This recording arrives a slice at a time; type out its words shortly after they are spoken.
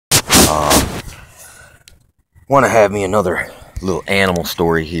want to have me another little animal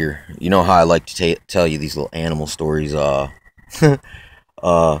story here. You know how I like to tell you these little animal stories. Uh,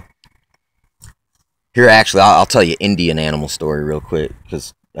 Here actually, I'll tell you Indian animal story real quick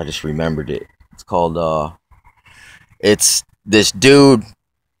because I just remembered it. It's called it's this dude.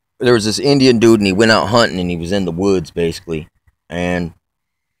 There was this Indian dude, and he went out hunting, and he was in the woods basically, and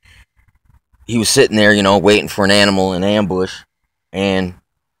he was sitting there, you know, waiting for an animal in ambush, and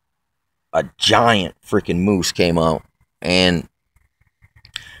a giant freaking moose came out, and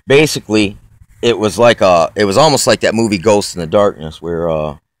basically it was almost like that movie Ghost in the Darkness,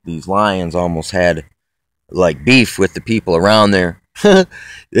 where these lions almost had like beef with the people around there.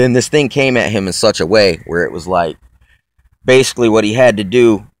 And this thing came at him in such a way where it was like, basically what he had to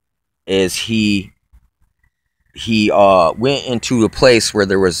do is he went into a place where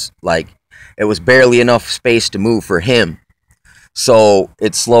there was like, it was barely enough space to move for him. So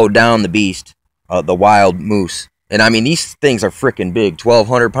it slowed down the beast, the wild moose. And I mean, these things are freaking big,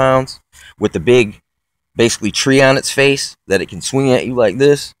 1,200 pounds, with the big, basically tree on its face that it can swing at you like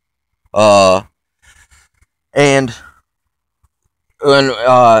this.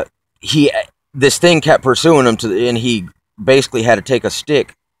 This thing kept pursuing him and he basically had to take a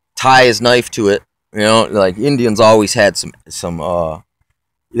stick, tie his knife to it. You know, like Indians always had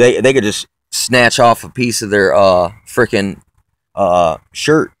they could just snatch off a piece of their freaking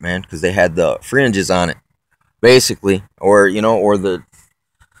shirt, man, because they had the fringes on it, basically, or you know, or the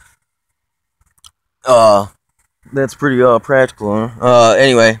that's pretty practical, huh?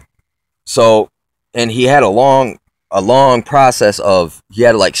 Anyway, so, and he had a long process of, he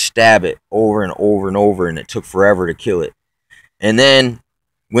had to like stab it over and over and over, and it took forever to kill it. And then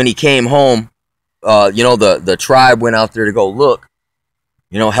when he came home, you know, the tribe went out there to go look,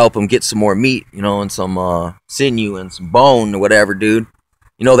 you know, help him get some more meat, you know, and some sinew and some bone or whatever, dude.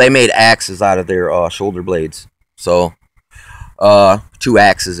 You know, they made axes out of their shoulder blades. So, 2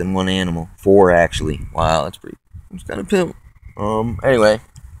 axes in one animal. 4, actually. Wow, that's kind of pimp. Anyway.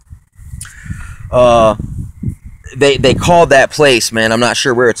 They called that place, man, I'm not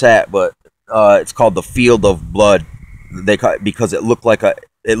sure where it's at, but it's called the Field of Blood. Because it looked like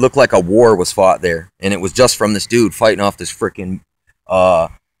a war was fought there, and it was just from this dude fighting off this freaking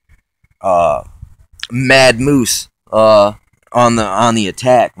mad moose on the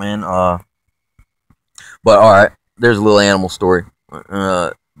attack, man. But all right, there's a little animal story.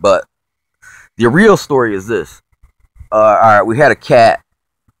 But the real story is this. All right, we had a cat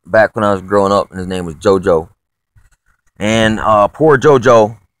back when I was growing up, and his name was Jojo. And poor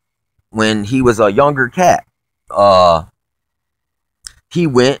Jojo, when he was a younger cat, he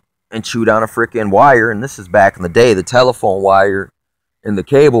went and chewed on a freaking wire, and this is back in the day, the telephone wire and the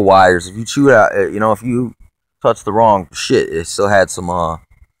cable wires. If you chewed out, you know, if you touched the wrong shit, it still had some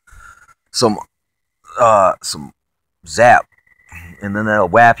zap, and then that'll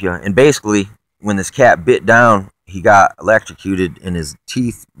whap you. And basically, when this cat bit down, he got electrocuted, and his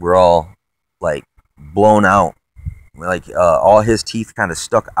teeth were all like blown out. Like all his teeth kind of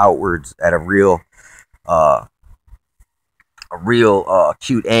stuck outwards at a real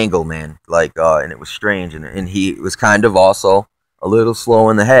acute angle, man. Like and it was strange, and he was kind of also a little slow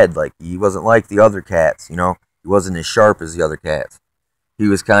in the head. Like, he wasn't like the other cats, you know. He wasn't as sharp as the other cats. He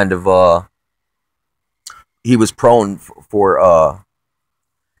was kind of he was prone for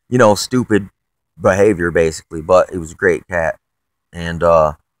you know, stupid behavior, basically. But he was a great cat, and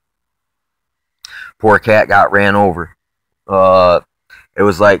poor cat got ran over. It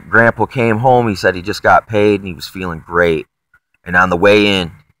was like Grandpa came home. He said he just got paid and he was feeling great. And on the way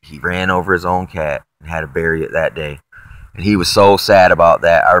in, he ran over his own cat and had to bury it that day. And he was so sad about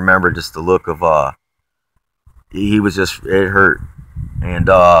that. I remember just the look of he was just, it hurt. And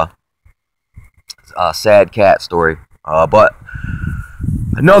a sad cat story. But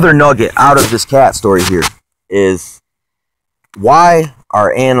another nugget out of this cat story here is, why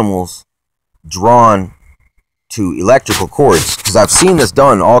are animals drawn to electrical cords? Because I've seen this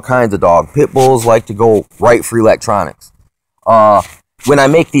done, all kinds of dog. Pit bulls like to go right for electronics. When I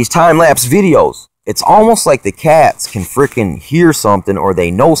make these time-lapse videos, it's almost like the cats can freaking hear something, or they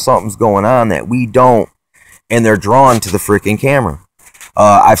know something's going on that we don't, and they're drawn to the freaking camera.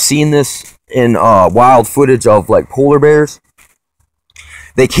 I've seen this in wild footage of like polar bears.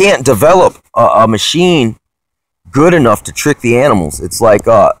 They can't develop a machine good enough to trick the animals. It's like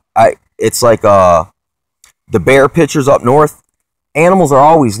the bear pictures up north. Animals are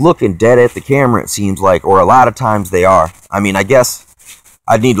always looking dead at the camera, it seems like, or a lot of times they are. I mean, I guess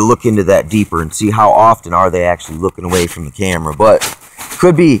I'd need to look into that deeper and see how often are they actually looking away from the camera. But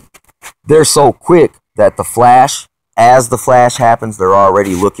could be they're so quick that the flash, as the flash happens, they're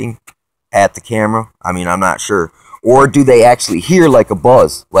already looking. at the camera? I mean, I'm not sure. Or do they actually hear like a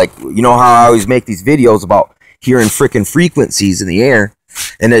buzz? Like, you know how I always make these videos about hearing freaking frequencies in the air,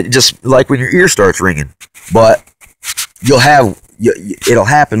 and it just like when your ear starts ringing. But it'll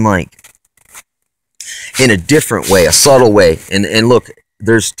happen like in a different way, a subtle way. And look,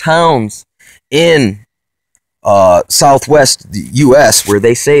 there's towns in southwest U.S. where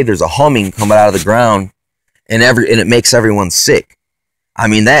they say there's a humming coming out of the ground, and it makes everyone sick. I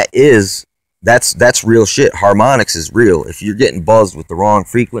mean, that's real shit. Harmonics is real. If you're getting buzzed with the wrong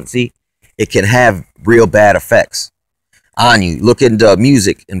frequency, it can have real bad effects on you. Look into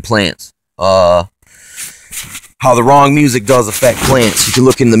music and plants. How the wrong music does affect plants. You can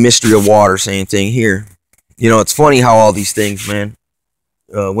look in The Mystery of Water, same thing here. You know, it's funny how all these things, man,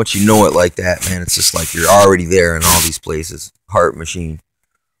 once you know it like that, man, it's just like you're already there in all these places. Heart machine.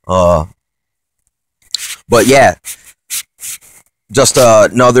 But yeah, just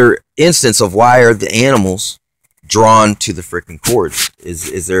another instance of why are the animals drawn to the freaking cords? Do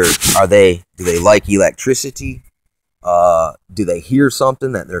they like electricity? Do they hear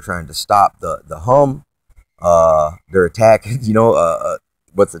something that they're trying to stop the hum? They're attacking,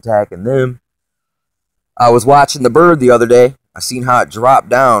 what's attacking them? I was watching the bird the other day. I seen how it dropped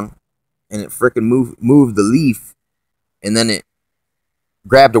down and it freaking moved the leaf, and then it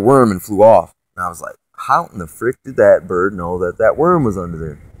grabbed a worm and flew off. And I was like, how in the frick did that bird know that worm was under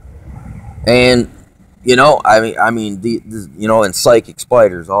there? And and psychic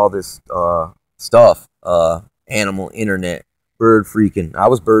spiders, all this stuff, animal internet, bird freaking. I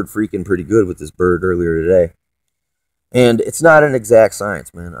was bird freaking pretty good with this bird earlier today. And it's not an exact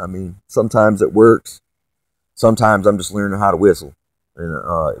science, man. I mean, sometimes it works. Sometimes I'm just learning how to whistle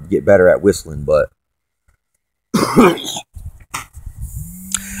and get better at whistling. But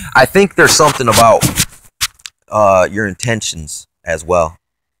I think there's something about your intentions as well.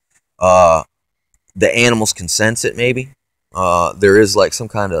 The animals can sense it, maybe. There is like some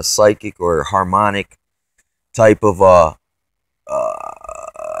kind of psychic or harmonic type of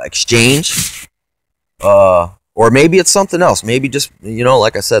exchange. Or maybe it's something else. Maybe just,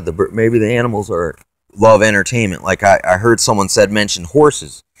 like I said, maybe the animals love entertainment. Like I heard someone mention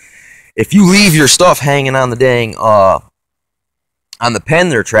horses. If you leave your stuff hanging on the dang on the pen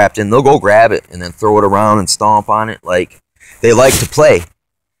they're trapped in, they'll go grab it and then throw it around and stomp on it. Like, they like to play.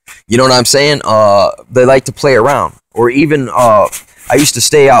 You know what I'm saying? They like to play around. Or even, I used to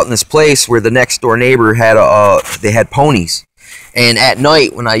stay out in this place where the next door neighbor had they had ponies. And at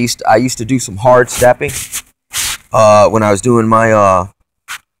night, when I used to do some hard stepping, when I was doing my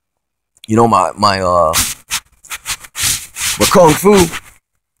my kung fu.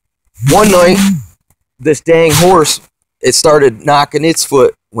 One night, this dang horse, it started knocking its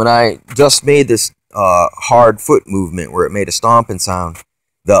foot when I just made this hard foot movement where it made a stomping sound.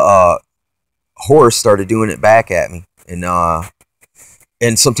 The horse started doing it back at me, and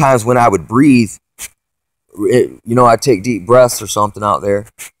sometimes when I would breathe, I'd take deep breaths or something out there.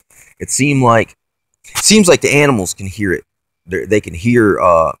 It seems like the animals can hear it. They can hear.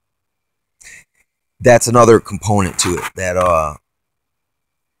 That's another component to it, that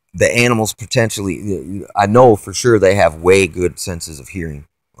the animals potentially, I know for sure they have way good senses of hearing.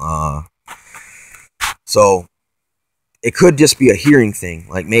 So it could just be a hearing thing.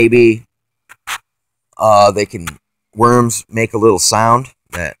 Like maybe worms make a little sound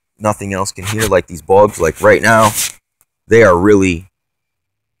that nothing else can hear, like these bugs. Like right now, the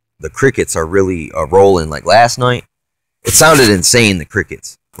crickets are really rolling. Like last night, it sounded insane, the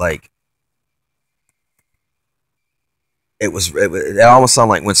crickets. Like, it almost sounded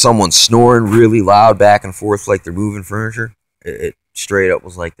like when someone's snoring really loud back and forth, like they're moving furniture. It straight up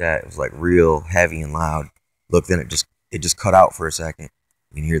was like that. It was like real heavy and loud. Look, then it just cut out for a second.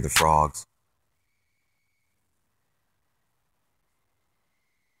 You can hear the frogs.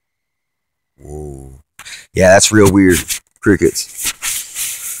 Whoa. Yeah, that's real weird. Crickets.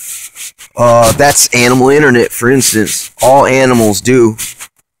 That's animal internet, for instance. All animals do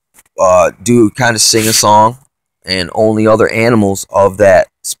kind of sing a song, and only other animals of that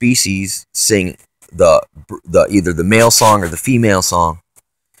species sing either the male song or the female song.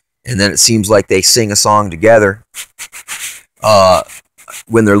 And then it seems like they sing a song together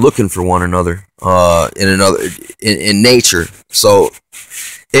when they're looking for one another in nature. So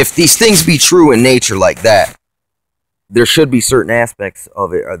if these things be true in nature like that, there should be certain aspects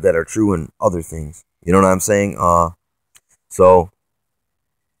of it that are true in other things. You know what I'm saying?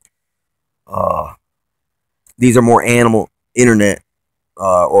 These are more animal internet,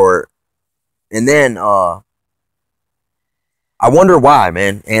 and then I wonder why,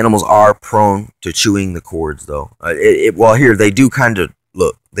 man. Animals are prone to chewing the cords, though. Well, here they do kind of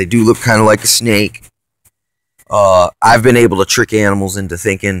look, they do look kind of like a snake. I've been able to trick animals into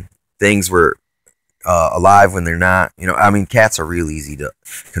thinking things were alive when they're not. You know, I mean, cats are real easy to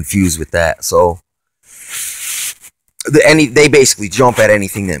confuse with that. So they basically jump at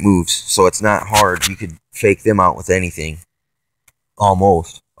anything that moves, so it's not hard. You could fake them out with anything,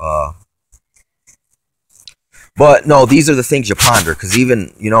 almost. But no, these are the things you ponder, because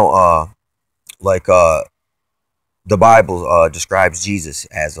even, you know, like the Bible describes Jesus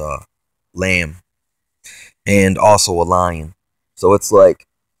as a lamb and also a lion. So it's like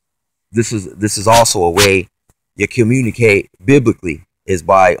this is also a way you communicate biblically, is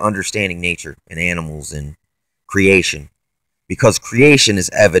by understanding nature and animals and creation, because creation is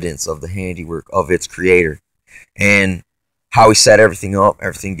evidence of the handiwork of its creator and how he set everything up.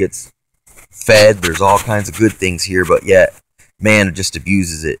 Everything gets fed. There's all kinds of good things here, but yet man just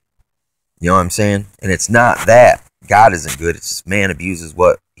abuses it. You know what I'm saying? And it's not that God isn't good. It's just man abuses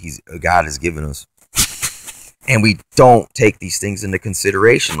what God has given us. And we don't take these things into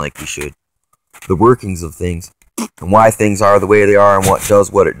consideration like we should. The workings of things and why things are the way they are and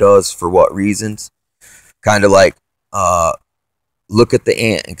what it does for what reasons. Kind of like look at the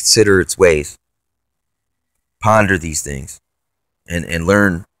ant and consider its ways. Ponder these things and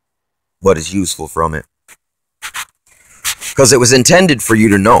learn what is useful from it. Because it was intended for you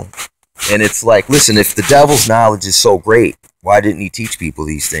to know. And it's like, listen, if the devil's knowledge is so great, why didn't he teach people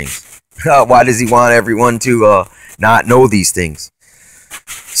these things? Why does he want everyone to not know these things?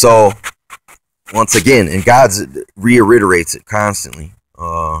 So, once again, and God reiterates it constantly,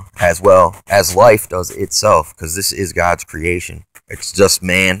 as well as life does itself, because this is God's creation. It's just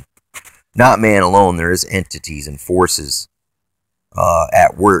man, not man alone. There is entities and forces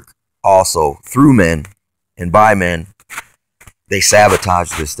at work also through men and by men. They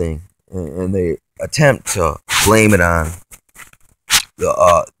sabotage this thing, and they attempt to blame it on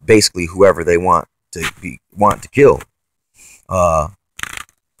basically whoever they want to kill.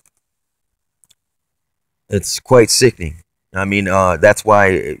 It's quite sickening. I mean, that's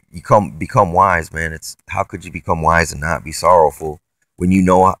why you become wise, man. It's how could you become wise and not be sorrowful when you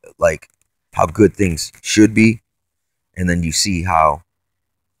know like how good things should be, and then you see how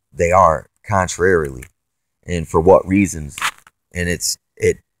they are contrarily, and for what reasons. And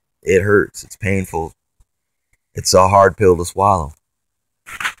it hurts. It's painful. It's a hard pill to swallow.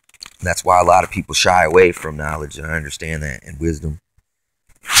 That's why a lot of people shy away from knowledge, and I understand that, and wisdom,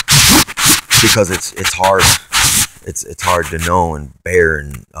 because it's hard. It's hard to know and bear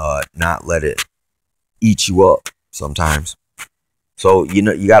and not let it eat you up sometimes. So you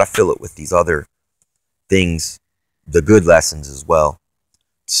know you got to fill it with these other things, the good lessons as well,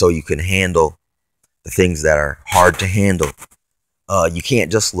 so you can handle the things that are hard to handle. You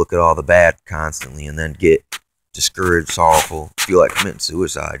can't just look at all the bad constantly and then get discouraged, sorrowful, feel like committing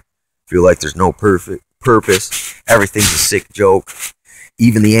suicide, feel like there's no perfect purpose, everything's a sick joke,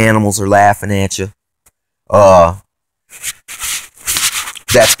 even the animals are laughing at you.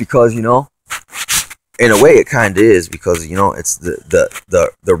 That's because, you know, in a way it kind of is, because, you know, it's the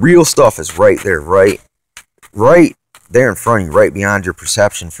real stuff is right there, right there in front of you, right beyond your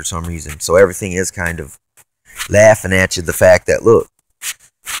perception for some reason. So everything is kind of laughing at you, the fact that, look,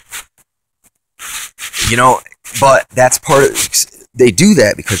 you know, but that's part of, they do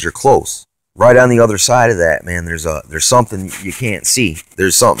that because you're close. Right on the other side of that, man, there's something you can't see.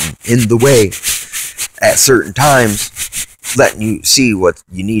 There's something in the way at certain times, letting you see what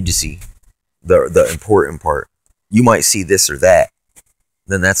you need to see, the important part. You might see this or that,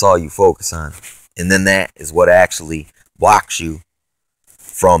 then that's all you focus on, and then that is what actually blocks you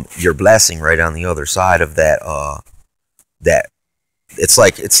from your blessing right on the other side of that. That it's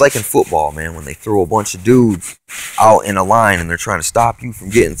like in football, man, when they throw a bunch of dudes out in a line and they're trying to stop you from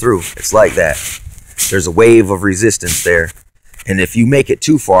getting through. It's like that. There's a wave of resistance there, and if you make it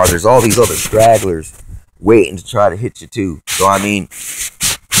too far, there's all these other stragglers waiting to try to hit you too. So I mean,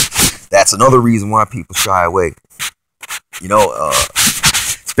 that's another reason why people shy away. You know,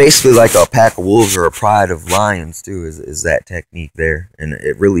 it's basically like a pack of wolves or a pride of lions too. Is that technique there? And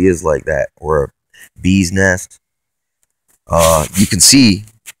it really is like that, or a bee's nest. You can see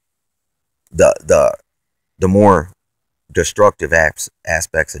the more destructive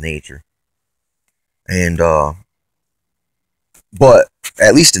aspects of nature, and but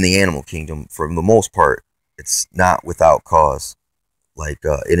at least in the animal kingdom, for the most part, it's not without cause. Like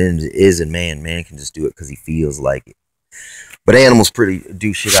it is in man. Man can just do it because he feels like it. But animals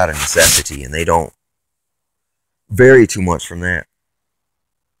do shit out of necessity, and they don't vary too much from that.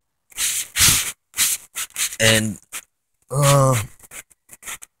 And I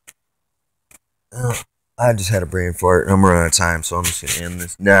I just had a brain fart and I'm running out of time, so I'm just gonna end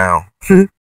this now.